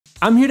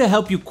I'm here to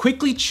help you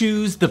quickly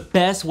choose the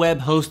best web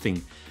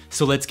hosting,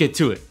 so let's get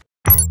to it.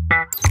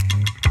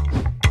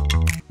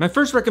 My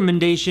first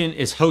recommendation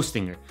is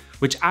Hostinger,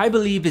 which I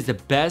believe is the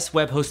best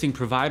web hosting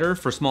provider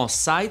for small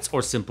sites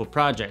or simple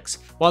projects.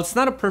 While it's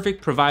not a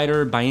perfect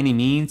provider by any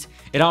means,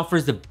 it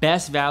offers the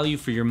best value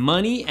for your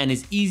money and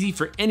is easy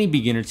for any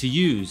beginner to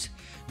use.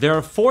 There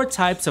are 4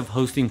 types of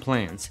hosting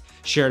plans: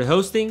 shared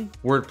hosting,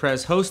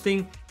 WordPress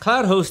hosting,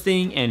 cloud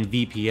hosting, and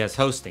VPS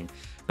hosting.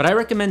 But I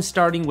recommend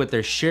starting with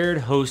their shared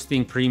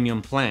hosting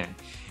premium plan.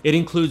 It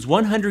includes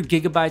 100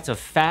 gigabytes of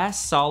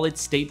fast solid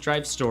state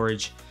drive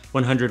storage,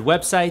 100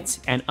 websites,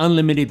 and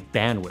unlimited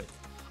bandwidth,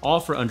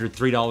 all for under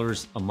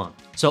 $3 a month.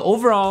 So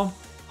overall,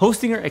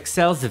 Hostinger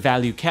excels the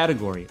value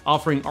category,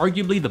 offering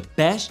arguably the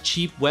best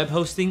cheap web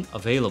hosting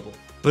available.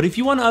 But if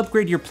you want to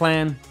upgrade your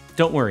plan,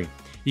 don't worry,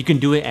 you can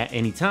do it at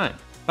any time.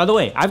 By the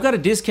way, I've got a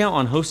discount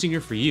on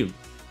Hostinger for you.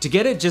 To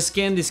get it, just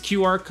scan this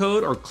QR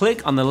code or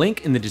click on the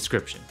link in the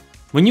description.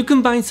 When you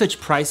combine such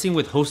pricing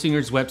with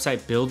Hostinger's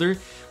website builder,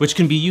 which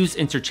can be used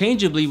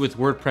interchangeably with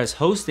WordPress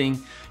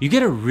hosting, you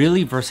get a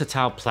really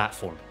versatile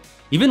platform.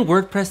 Even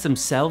WordPress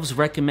themselves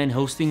recommend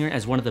Hostinger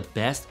as one of the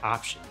best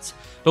options.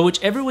 But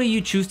whichever way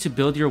you choose to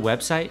build your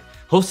website,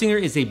 Hostinger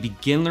is a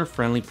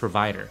beginner-friendly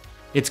provider.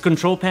 Its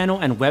control panel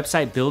and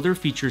website builder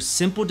features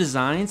simple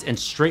designs and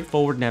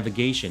straightforward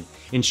navigation,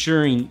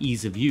 ensuring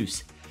ease of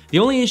use. The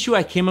only issue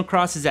I came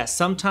across is that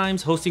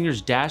sometimes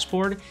Hostinger's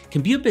dashboard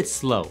can be a bit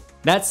slow.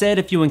 That said,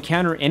 if you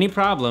encounter any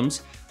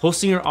problems,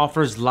 Hostinger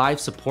offers live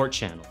support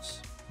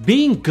channels.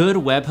 Being good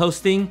web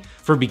hosting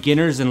for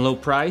beginners and low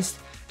priced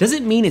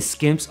doesn't mean it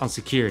skimps on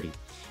security.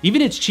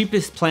 Even its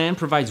cheapest plan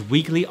provides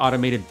weekly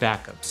automated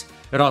backups.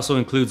 It also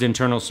includes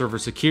internal server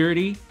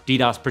security,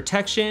 DDoS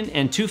protection,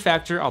 and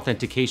 2-factor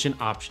authentication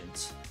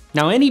options.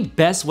 Now, any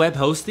best web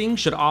hosting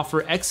should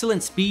offer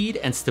excellent speed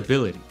and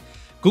stability.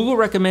 Google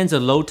recommends a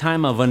load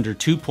time of under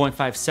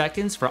 2.5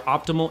 seconds for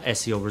optimal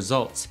SEO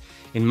results.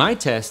 In my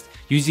test,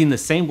 using the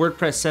same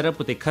WordPress setup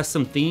with a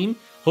custom theme,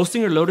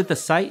 Hostinger loaded the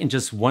site in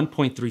just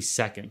 1.3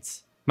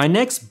 seconds. My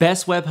next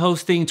best web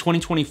hosting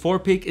 2024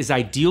 pick is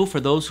ideal for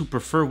those who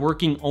prefer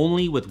working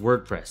only with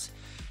WordPress.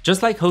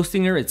 Just like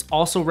Hostinger, it's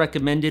also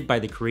recommended by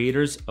the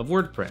creators of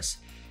WordPress.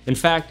 In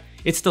fact,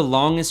 it's the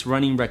longest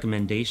running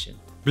recommendation.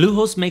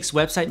 Bluehost makes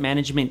website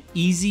management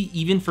easy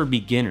even for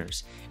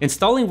beginners.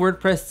 Installing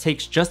WordPress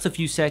takes just a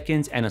few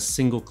seconds and a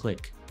single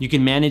click. You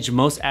can manage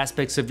most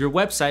aspects of your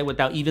website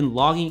without even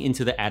logging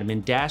into the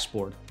admin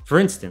dashboard. For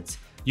instance,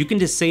 you can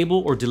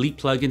disable or delete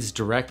plugins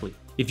directly.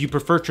 If you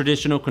prefer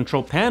traditional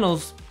control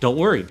panels, don't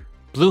worry,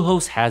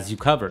 Bluehost has you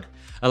covered,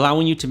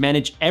 allowing you to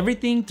manage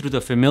everything through the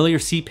familiar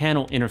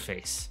cPanel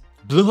interface.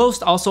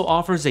 Bluehost also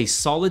offers a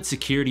solid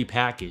security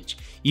package.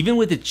 Even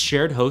with its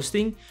shared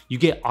hosting, you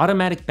get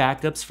automatic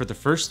backups for the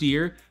first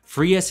year,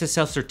 free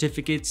SSL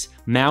certificates,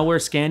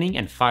 malware scanning,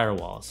 and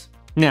firewalls.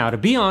 Now, to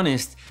be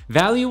honest,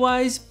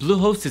 value-wise,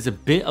 Bluehost is a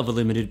bit of a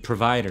limited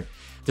provider.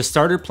 The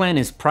starter plan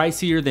is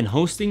pricier than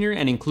Hostinger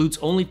and includes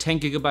only 10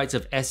 gigabytes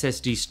of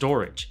SSD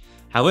storage.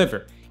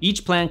 However,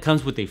 each plan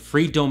comes with a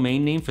free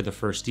domain name for the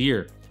first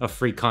year, a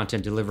free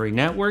content delivery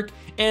network,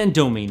 and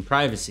domain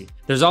privacy.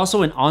 There's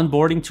also an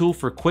onboarding tool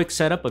for quick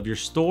setup of your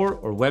store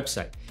or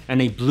website,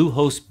 and a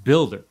Bluehost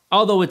builder,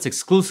 although it's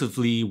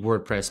exclusively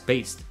WordPress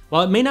based.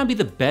 While it may not be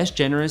the best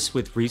generous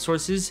with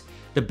resources,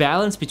 the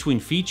balance between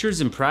features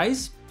and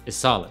price is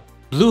solid.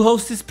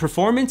 Bluehost's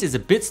performance is a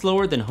bit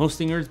slower than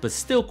Hostinger's, but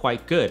still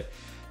quite good.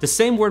 The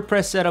same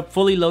WordPress setup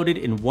fully loaded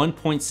in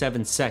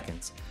 1.7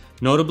 seconds.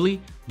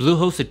 Notably,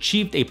 Bluehost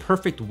achieved a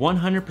perfect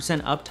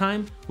 100%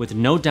 uptime with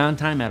no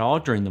downtime at all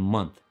during the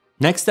month.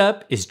 Next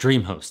up is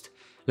DreamHost.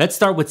 Let's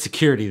start with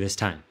security this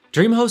time.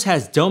 DreamHost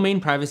has domain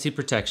privacy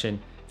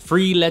protection,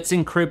 free Let's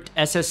Encrypt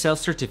SSL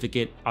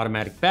certificate,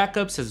 automatic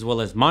backups, as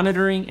well as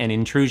monitoring and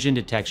intrusion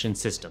detection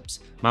systems.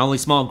 My only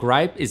small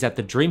gripe is that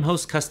the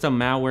DreamHost custom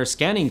malware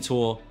scanning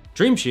tool,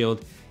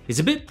 DreamShield, is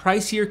a bit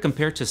pricier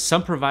compared to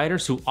some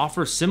providers who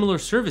offer similar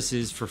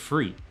services for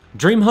free.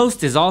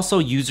 DreamHost is also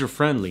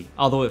user-friendly,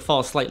 although it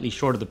falls slightly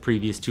short of the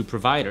previous 2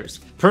 providers.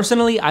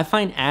 Personally, I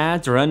find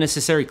ads or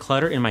unnecessary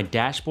clutter in my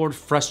dashboard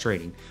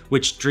frustrating,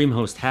 which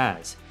DreamHost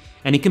has,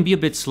 and it can be a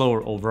bit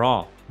slower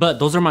overall. But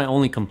those are my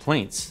only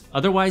complaints.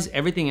 Otherwise,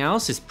 everything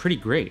else is pretty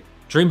great.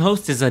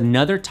 DreamHost is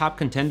another top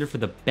contender for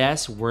the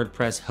best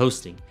WordPress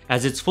hosting,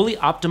 as it's fully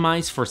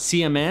optimized for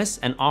CMS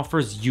and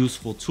offers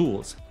useful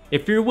tools.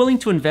 If you're willing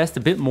to invest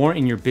a bit more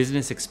in your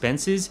business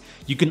expenses,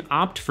 you can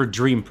opt for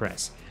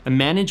DreamPress, a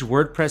managed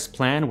WordPress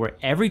plan where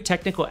every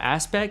technical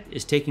aspect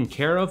is taken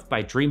care of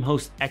by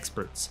DreamHost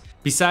experts.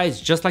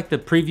 Besides, just like the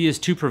previous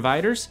 2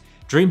 providers,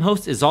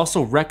 DreamHost is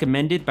also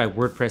recommended by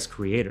WordPress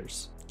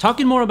creators.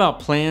 Talking more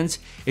about plans,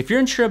 if you're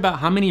unsure about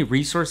how many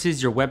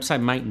resources your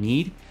website might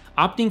need,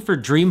 opting for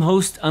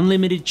DreamHost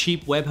Unlimited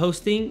Cheap Web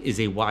Hosting is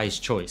a wise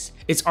choice.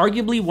 It's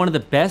arguably one of the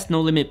best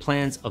no-limit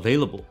plans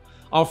available,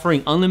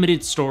 offering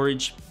unlimited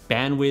storage,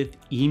 bandwidth,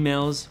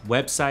 emails,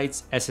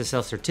 websites,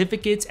 SSL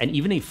certificates, and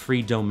even a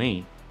free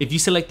domain. If you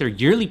select their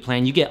yearly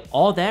plan, you get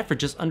all that for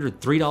just under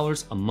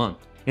 $3 a month.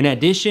 In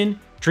addition,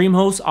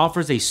 DreamHost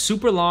offers a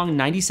super long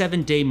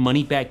 97-day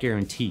money-back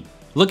guarantee.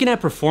 Looking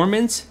at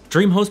performance,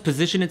 DreamHost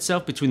positioned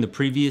itself between the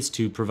previous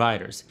two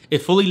providers. It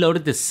fully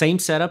loaded the same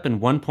setup in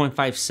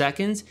 1.5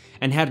 seconds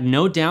and had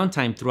no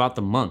downtime throughout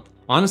the month.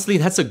 Honestly,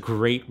 that's a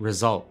great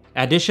result.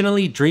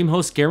 Additionally,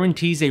 DreamHost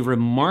guarantees a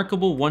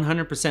remarkable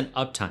 100%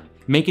 uptime,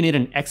 making it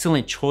an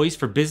excellent choice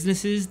for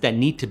businesses that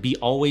need to be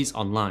always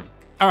online.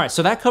 Alright,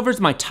 so that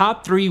covers my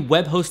top 3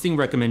 web hosting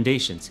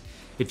recommendations.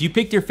 If you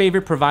picked your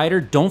favorite provider,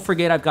 don't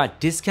forget I've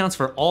got discounts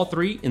for all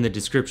 3 in the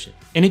description.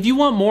 And if you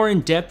want more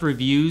in-depth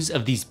reviews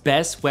of these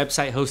best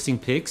website hosting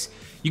picks,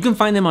 you can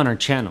find them on our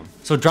channel.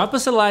 So drop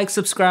us a like,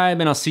 subscribe,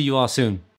 and I'll see you all soon.